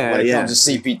here. Yeah, when it comes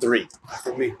to CP3.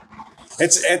 For me,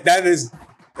 that is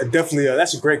definitely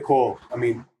that's a great call. I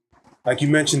mean, like you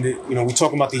mentioned it. We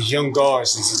talking about these young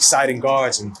guards, these exciting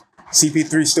guards, and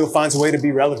CP3 still finds a way to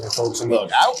be relevant, folks. I mean,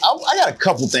 look, I got a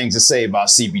couple things to say about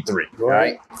CP3. All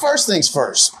right. First things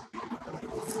first.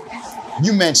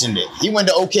 You mentioned it. He went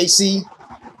to OKC.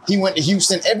 He went to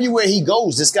Houston. Everywhere he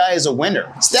goes, this guy is a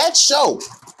winner. Stats show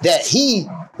that he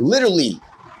literally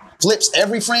flips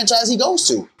every franchise he goes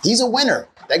to. He's a winner.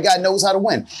 That guy knows how to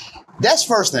win. That's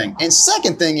first thing. And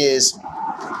second thing is,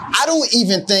 I don't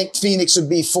even think Phoenix would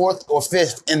be 4th or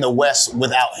 5th in the West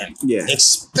without him. Yeah.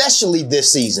 Especially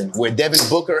this season where Devin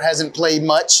Booker hasn't played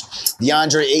much.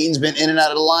 DeAndre Ayton's been in and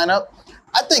out of the lineup.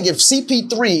 I think if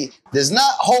CP3 does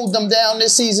not hold them down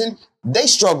this season, they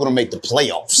struggle to make the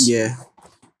playoffs. Yeah.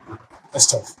 That's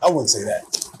tough. I wouldn't say that.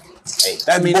 Hey,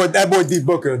 That boy D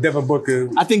Booker, Devin Booker.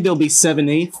 I think they'll be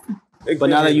 7th, 8th. But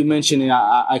now that you mention it,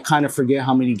 I kind of forget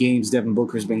how many games Devin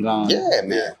Booker's been gone. yeah,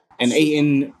 man. And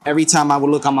Ayton, every time I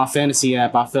would look on my fantasy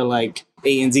app, I feel like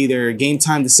Ayton's either a game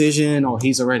time decision or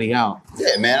he's already out.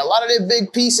 Yeah, man. A lot of their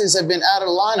big pieces have been out of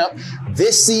the lineup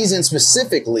this season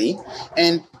specifically.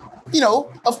 And,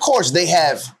 of course, they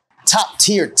have top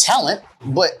tier talent.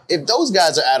 But if those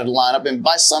guys are out of the lineup and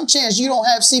by some chance you don't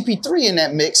have CP3 in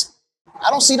that mix, I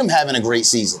don't see them having a great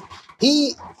season.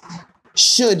 He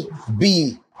should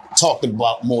be talked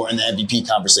about more in the MVP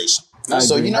conversation.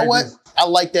 So you know what? I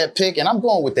like that pick, and I'm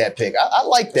going with that pick. I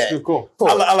like that. Cool.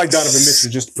 I like Donovan Mitchell,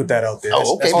 just to put that out there.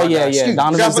 Oh, okay. That's my guy. Yeah.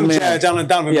 Donovan's the man.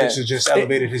 Donovan Mitchell just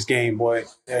elevated his game, boy.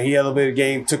 Yeah, he elevated the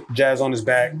game, took the Jazz on his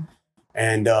back,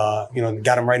 and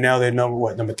got him right now. They're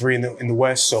number 3 in the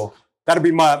West. So that'll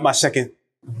be my second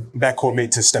backcourt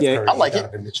mate to Steph Curry. I like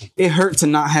it. Mitchell. It hurt to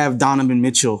not have Donovan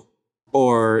Mitchell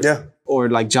or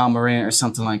like John Morant or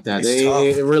something like that.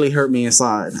 It really hurt me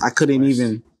inside. I couldn't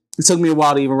even. It took me a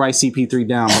while to even write CP3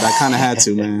 down, but I kind of had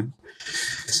to, man.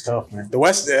 It's tough, man. The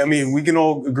West, I mean, we can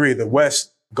all agree the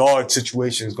West guard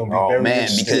situation is going to be very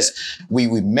interesting. Because we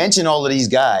mentioned all of these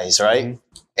guys, right?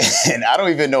 Mm-hmm. And I don't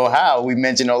even know how we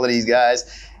mentioned all of these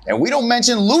guys. And we don't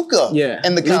mention Luka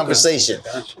in the conversation.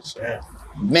 Yeah.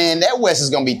 Man, that West is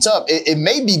going to be tough. It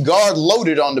may be guard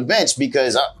loaded on the bench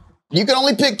because you can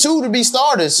only pick 2 to be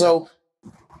starters. So,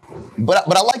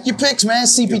 but I like your picks, man.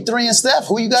 CP3 and Steph.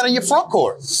 Who you got in your front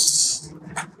court?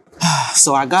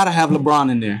 So I got to have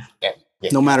LeBron in there. Yeah.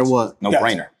 No matter what. No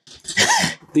brainer.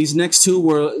 These next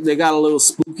 2 they got a little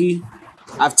spooky.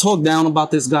 I've talked down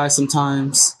about this guy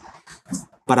sometimes,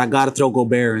 but I got to throw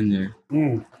Gobert in there.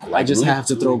 I just have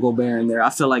to throw Gobert in there. I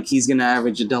feel like he's going to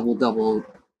average a double-double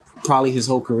probably his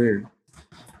whole career.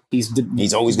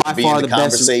 He's always going to be in the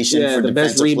conversation for the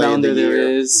best rebounder there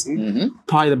is. Mm-hmm.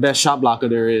 Probably the best shot blocker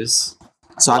there is.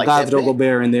 So I got to throw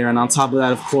Gobert in there. And on top of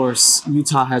that, of course,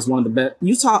 Utah has one of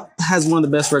the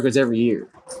best records every year.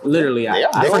 Literally. I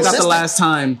forgot the last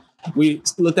time we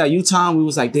looked at Utah and we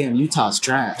was like, damn, Utah's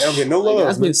trash. They don't get no love.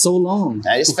 That's been so long.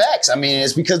 It's facts. I mean,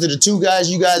 it's because of the 2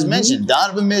 guys you guys mentioned,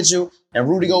 Donovan Mitchell and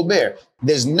Rudy Gobert.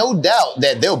 There's no doubt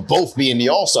that they'll both be in the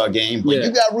All-Star game, but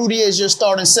you got Rudy as your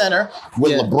starting center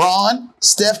with LeBron,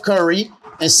 Steph Curry,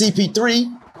 and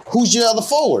CP3. Who's your other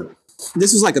forward?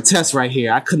 This was like a test right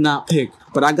here. I could not pick,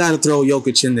 but I got to throw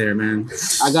Jokic in there, man.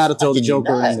 I got to throw the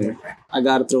Joker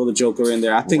in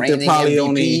there. I think they're probably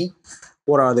only,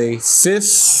 what are they,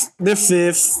 5th? They're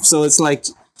 5th, so it's like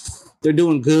they're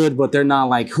doing good, but they're not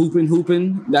like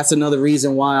hooping. That's another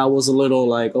reason why I was a little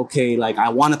like, okay, like I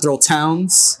want to throw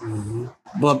Towns,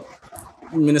 but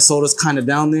Minnesota's kind of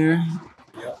down there.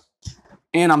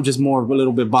 And I'm just a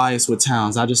little bit biased with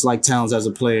Towns. I just like Towns as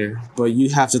a player. But you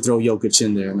have to throw Jokic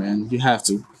in there, man. You have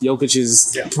to. Jokic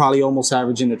is probably almost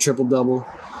averaging a triple-double.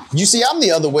 You see, I'm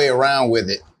the other way around with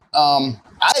it.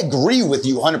 I agree with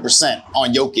you 100%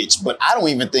 on Jokic, but I don't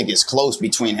even think it's close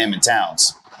between him and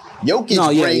Towns.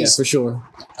 Jokic brings, for sure.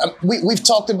 We've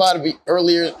talked about it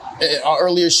earlier, our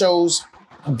earlier shows.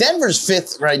 Denver's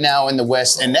 5th right now in the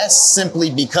West, and that's simply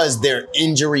because they're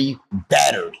injury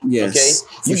battered. Yes,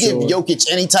 okay, you give Jokic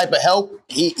any type of help,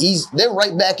 they're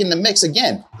right back in the mix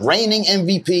again. Reigning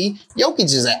MVP, Jokic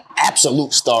is an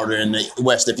absolute starter in the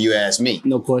West, if you ask me.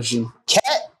 No question.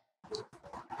 Cat,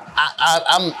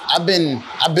 I've been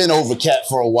over Cat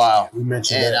for a while. We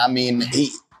mentioned that. I mean,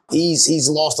 he's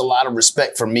lost a lot of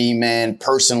respect for me, man,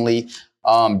 personally.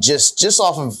 Just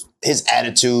off of his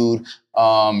attitude,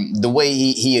 the way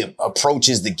he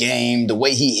approaches the game, the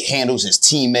way he handles his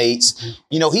teammates.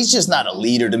 He's just not a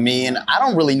leader to me, and I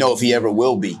don't really know if he ever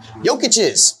will be. Jokic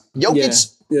is.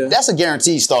 That's a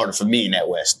guaranteed starter for me in that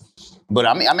West. But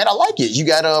I mean, I like it. You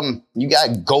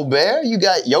got Gobert, you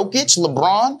got Jokic,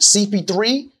 LeBron,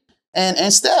 CP3,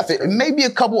 and Steph. It may be a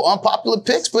couple unpopular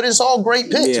picks, but it's all great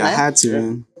picks, man. Yeah, I had to,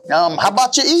 man. How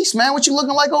about your East, man? What you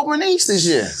looking like over in the East this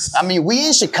year? I mean, we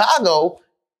in Chicago,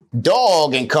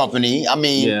 Dog and company. I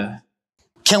mean,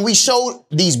 can we show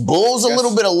these Bulls a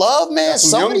little bit of love, man?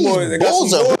 Some of these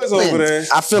Bulls are over there.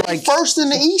 I feel like first in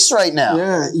the East right now.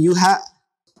 Yeah,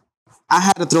 I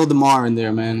had to throw DeMar in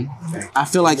there, man. I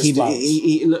feel like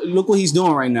he look what he's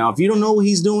doing right now. If you don't know what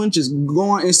he's doing, just go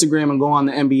on Instagram and go on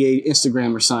the NBA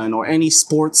Instagram or something, or any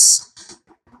sports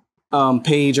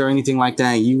page or anything like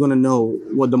that. You're gonna know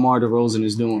what DeMar DeRozan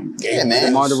is doing. Yeah, man.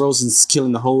 DeMar DeRozan's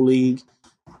killing the whole league.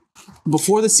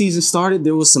 Before the season started,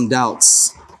 there was some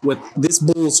doubts with this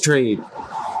Bulls trade,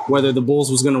 whether the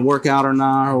Bulls was gonna work out or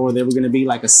not, or they were gonna be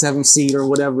like a 7th seed or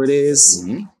whatever it is.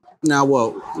 Now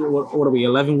what are we?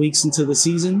 11 weeks into the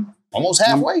season. Almost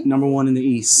halfway. Number one in the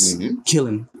East,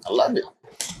 killing. I love it.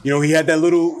 You know, he had that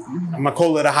little, I'm gonna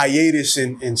call it a hiatus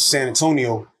in San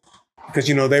Antonio, because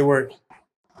they were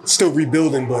still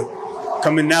rebuilding, but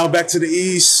coming now back to the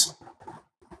East.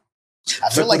 I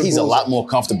feel like he's a lot more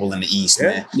comfortable in the East,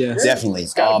 man. Yeah. Definitely.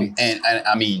 And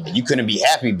I mean, you couldn't be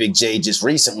happy, Big J just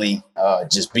recently,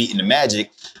 just beating the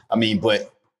Magic. I mean,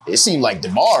 but it seemed like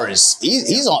DeMar he's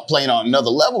playing on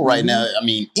another level right now. I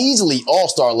mean, easily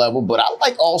all-star level, but I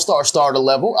like all-star starter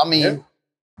level. I mean,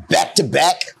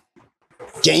 back-to-back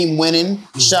game-winning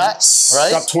shots,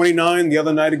 right? Got 29 the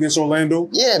other night against Orlando.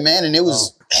 Yeah, man, and it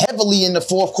was heavily in the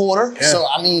fourth quarter. Yeah. So,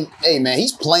 I mean, hey, man,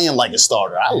 he's playing like a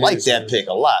starter. I like that pick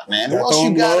a lot, man. Who else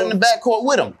you got in the backcourt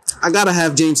with him? I gotta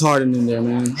have James Harden in there,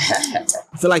 man.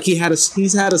 I feel like he's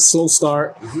had a slow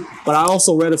start, but I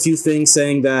also read a few things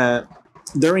saying that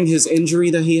during his injury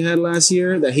that he had last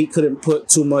year, that he couldn't put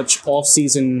too much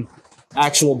off-season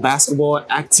actual basketball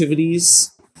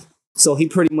activities. So he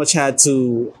pretty much had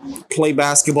to play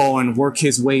basketball and work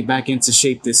his way back into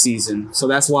shape this season. So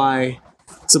that's why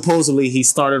supposedly he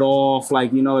started off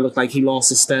like, it looked like he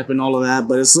lost a step and all of that.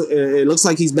 But it looks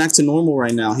like he's back to normal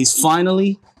right now. He's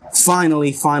finally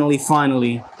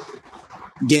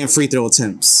getting free throw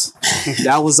attempts.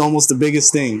 That was almost the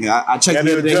biggest thing. I checked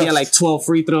the other day, he had like 12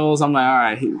 free throws. I'm like, all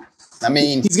right.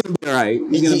 He's going to be all right.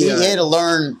 He had to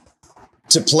learn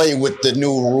to play with the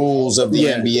new rules of the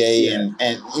NBA, and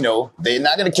they're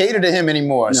not going to cater to him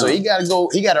anymore. No. So he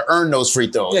got to earn those free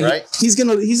throws, right? He's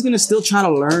gonna still try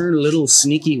to learn little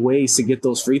sneaky ways to get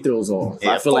those free throws off.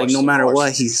 Yeah, I feel like no matter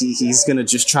what, he's going to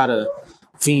just try to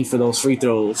fiend for those free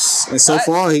throws. And so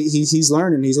far, he's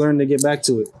learning. He's learning to get back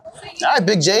to it. All right,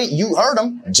 Big J, you heard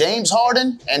him. James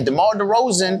Harden and DeMar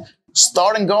DeRozan,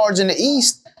 starting guards in the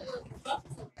East.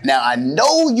 Now, I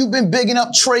know you've been bigging up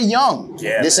Trae Young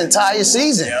this entire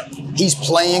season. Yeah. He's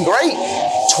playing great.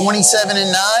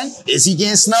 27-9. Is he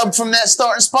getting snubbed from that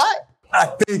starting spot? I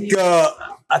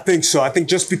think so. I think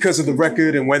just because of the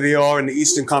record and where they are in the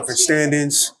Eastern Conference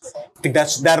standings, I think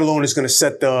that alone is going to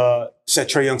set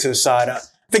Trae Young to the side. I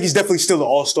think he's definitely still an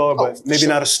all-star, but maybe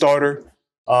not a starter.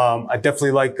 I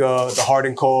definitely like the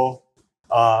Harden call.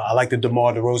 I like the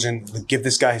DeMar DeRozan. Give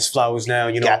this guy his flowers now.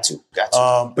 Got to.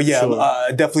 But yeah,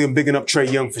 definitely I'm bigging up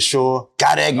Trae Young for sure.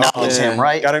 Got to acknowledge him,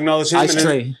 right? Got to acknowledge him. Ice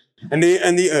Trae. And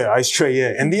the Ice Trae,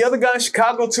 yeah. And the other guy in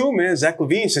Chicago too, man, Zach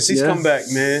LaVine, since he's come back,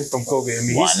 man, from COVID. I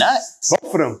mean, why not?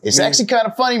 Both of them. It's actually kind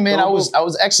of funny, man. I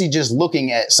was actually just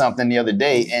looking at something the other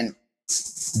day, and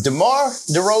DeMar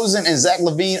DeRozan and Zach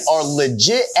LaVine are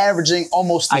legit averaging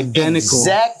almost identical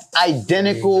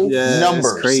numbers.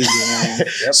 It's crazy, man.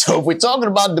 So if we're talking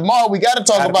about DeMar, we got to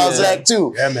talk about Zach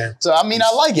too. Yeah, man. So I mean,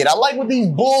 I like it. I like what these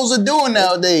Bulls are doing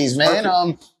nowadays,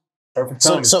 man. Perfect.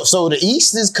 So the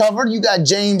East is covered. You got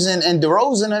James and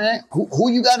DeRozan, and who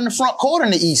you got in the front court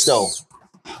in the East though?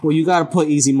 Well, you got to put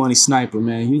easy money sniper,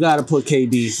 man. You got to put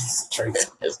KD.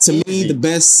 To me,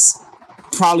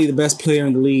 probably the best player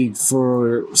in the league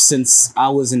since I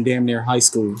was in damn near high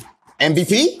school.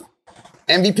 MVP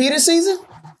this season?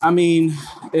 I mean,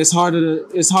 it's hard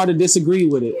to disagree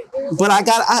with it. But I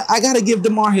gotta give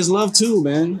DeMar his love too,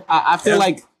 man. I feel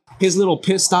like his little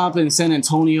pit stop in San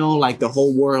Antonio, like the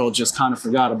whole world just kind of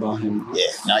forgot about him. Yeah,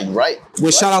 no, you're right.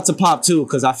 Shout out to Pop too,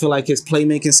 because I feel like his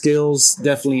playmaking skills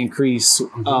definitely increased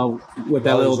with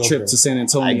that little trip to San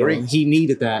Antonio. I agree. He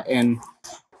needed that, and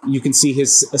you can see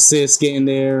his assists getting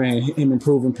there and him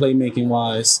improving playmaking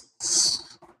wise.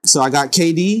 So I got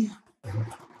KD.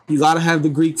 You got to have the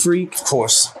Greek Freak. Of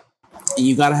course. And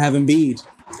you got to have Embiid.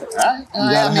 All right.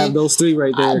 You got to have those three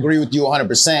right there. I agree with you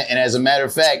 100%. And as a matter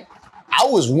of fact, I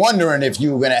was wondering if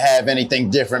you were going to have anything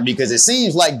different because it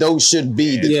seems like those should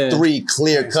be the three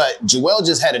clear-cut. Joel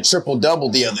just had a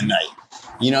triple-double the other night.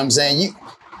 You know what I'm saying?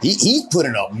 He's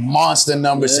putting up monster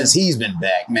numbers since he's been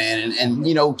back, man. And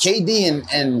KD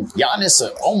and Giannis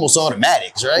are almost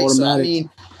automatics, right? So, I mean,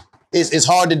 it's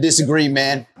hard to disagree,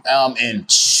 man. And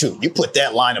shoot, you put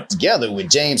that lineup together with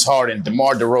James Harden,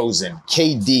 DeMar DeRozan,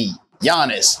 KD,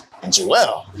 Giannis, and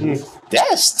Joel.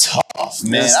 That's tough,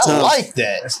 man. I like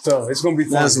that. That's tough. It's going to be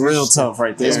fun. That's real tough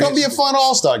right there. It's going to be a fun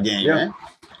all-star game, man.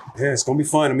 Yeah, it's going to be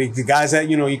fun. I mean, the guys that,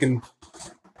 you can...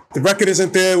 The record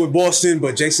isn't there with Boston,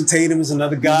 but Jason Tatum is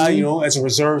another guy, as a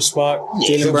reserve spot.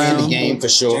 Jaylen Brown in the game for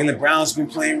sure. Jaylen Brown's been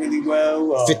playing really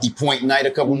well. 50-point night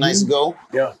a couple nights ago.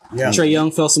 Yeah. Trae Young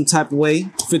felt some type of way.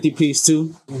 50-piece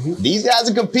too. These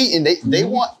guys are competing. They're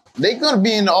going to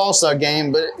be in the All-Star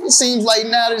game, but it seems like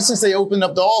now that since they opened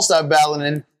up the All-Star ballot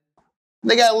and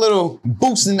they got a little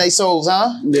boost in their souls,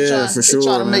 huh? For sure.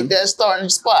 They're trying to make that starting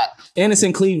spot. And it's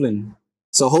in Cleveland.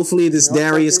 So hopefully this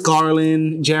Darius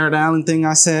Garland, Jared Allen thing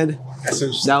I said,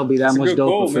 that would be that much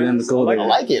doper for them to go there. I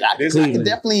like it. I can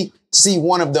definitely see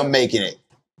one of them making it.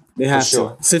 They have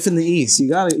to. Fifth in the East. You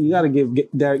gotta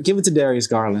give it to Darius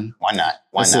Garland. Why not?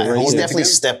 Why not? He's definitely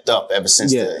stepped up ever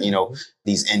since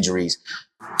these injuries.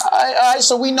 All right,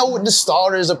 so we know what the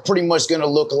starters are pretty much gonna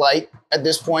look like at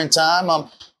this point in time.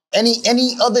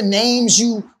 Any other names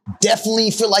you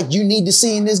definitely feel like you need to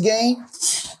see in this game?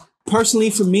 Personally,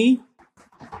 for me,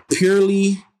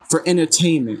 purely for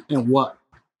entertainment and what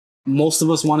most of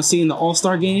us want to see in the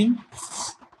All-Star game,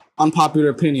 unpopular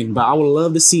opinion, but I would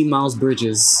love to see Miles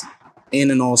Bridges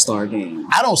in an All-Star game.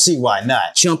 I don't see why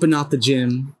not. Jumping out the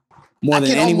gym more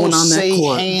than anyone on that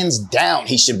court. Hands down,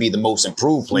 he should be the most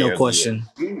improved player. No question.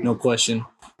 No question.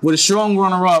 With a strong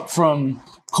runner-up from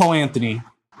Cole Anthony.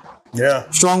 Yeah.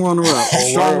 Strong runner-up.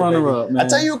 Strong runner-up, man. I'll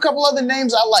tell you a couple other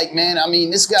names I like, man. I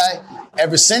mean, this guy,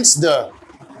 ever since the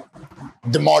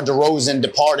DeMar DeRozan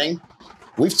departing,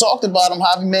 we've talked about him,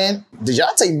 Javi, man.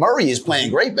 DeJounte Murray is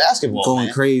playing great basketball,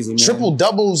 Going crazy, man.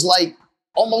 Triple-doubles like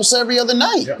almost every other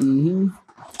night. Yeah. Mm-hmm.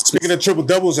 Speaking of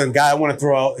triple-doubles, and guy I want to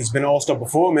throw out, he's been an all-star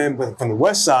before, man, but from the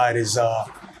West Side is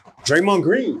Draymond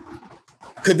Green.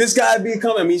 Could this guy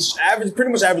become, I mean, he's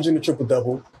pretty much averaging a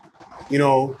triple-double, You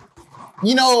know,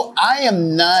 I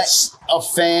am not a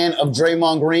fan of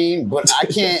Draymond Green, but I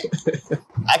can't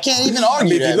even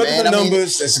argue that, if you look man. at the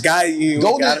numbers, this guy,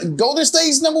 Golden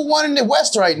State's number one in the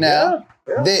West right now.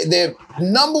 Yeah. They're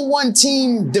number one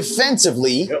team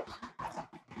defensively. Yep.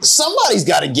 Somebody's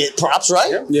got to get props,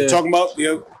 right? Yeah. You're talking about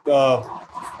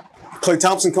Klay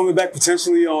Thompson coming back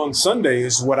potentially on Sunday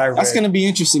is what I read. That's going to be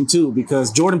interesting, too,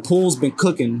 because Jordan Poole's been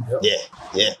cooking. Yep.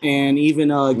 Yeah. And even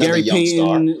Gary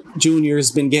Payton Jr.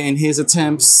 has been getting his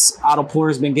attempts. Otto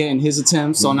Porter's been getting his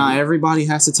attempts. So now everybody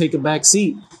has to take a back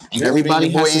seat. And everybody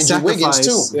has to sacrifice.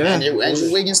 Wiggins too. Yeah.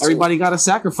 Andrew Wiggins too. Everybody got to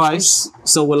sacrifice.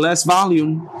 So with less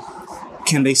volume,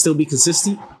 can they still be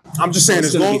consistent? I'm just saying,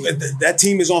 as long as that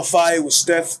team is on fire with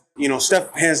Steph,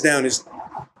 Steph hands down is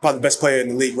probably the best player in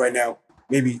the league right now.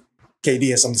 Maybe KD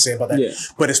has something to say about that. Yeah.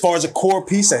 But as far as a core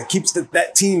piece that keeps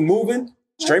that team moving,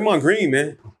 it's Draymond Green,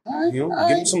 man. Give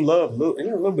him some love, a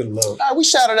little bit of love. We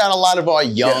shouted out a lot of our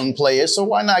young players, so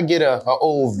why not get an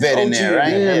old vet in there,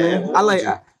 right? Yeah, man. I like.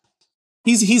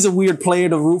 He's a weird player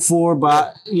to root for,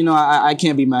 but I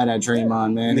can't be mad at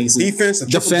Draymond, man. He's defense, a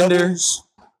defender,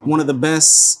 one of the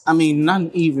best. I mean, not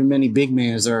even many big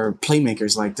men are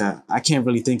playmakers like that. I can't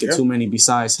really think of too many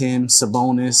besides him,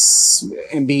 Sabonis,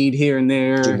 Embiid here and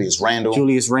there. Julius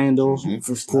Randle,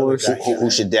 of course. Who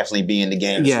should definitely be in the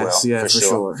game as well. Yeah,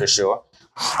 for sure.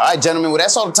 All right, gentlemen. Well,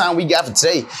 that's all the time we got for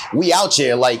today. We out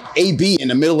here like AB in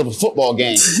the middle of a football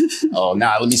game.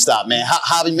 Let me stop, man.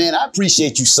 Javi, man, I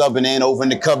appreciate you subbing in over in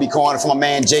the cubby corner for my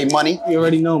man Jay Money. You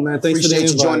already know, man. Thanks for the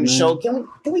invite, Appreciate you joining the show. man.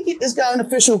 Can we get this guy an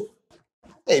official?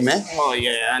 Hey, man. Oh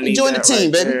yeah, I need Join the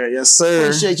team, baby. there. Yes, sir.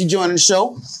 Appreciate you joining the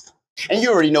show. And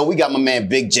you already know we got my man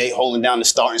Big J holding down the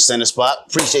starting center spot.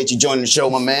 Appreciate you joining the show,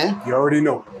 my man. You already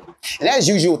know. And as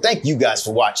usual, thank you guys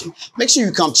for watching. Make sure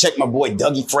you come check my boy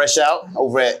Dougie Fresh out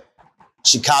over at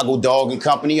Chicago Dog and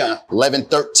Company on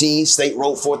 1113 State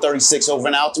Road 436 over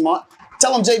in Altamont.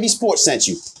 Tell them JV Sports sent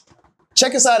you.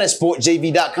 Check us out at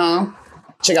sportjv.com.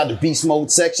 Check out the Beast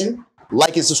Mode section.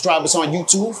 Like and subscribe us on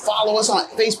YouTube. Follow us on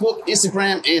Facebook,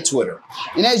 Instagram, and Twitter.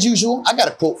 And as usual, I got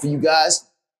a quote for you guys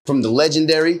from the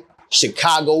legendary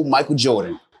Chicago Michael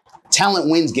Jordan. Talent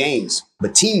wins games,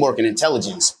 but teamwork and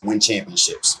intelligence win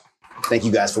championships. Thank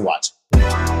you guys for watching.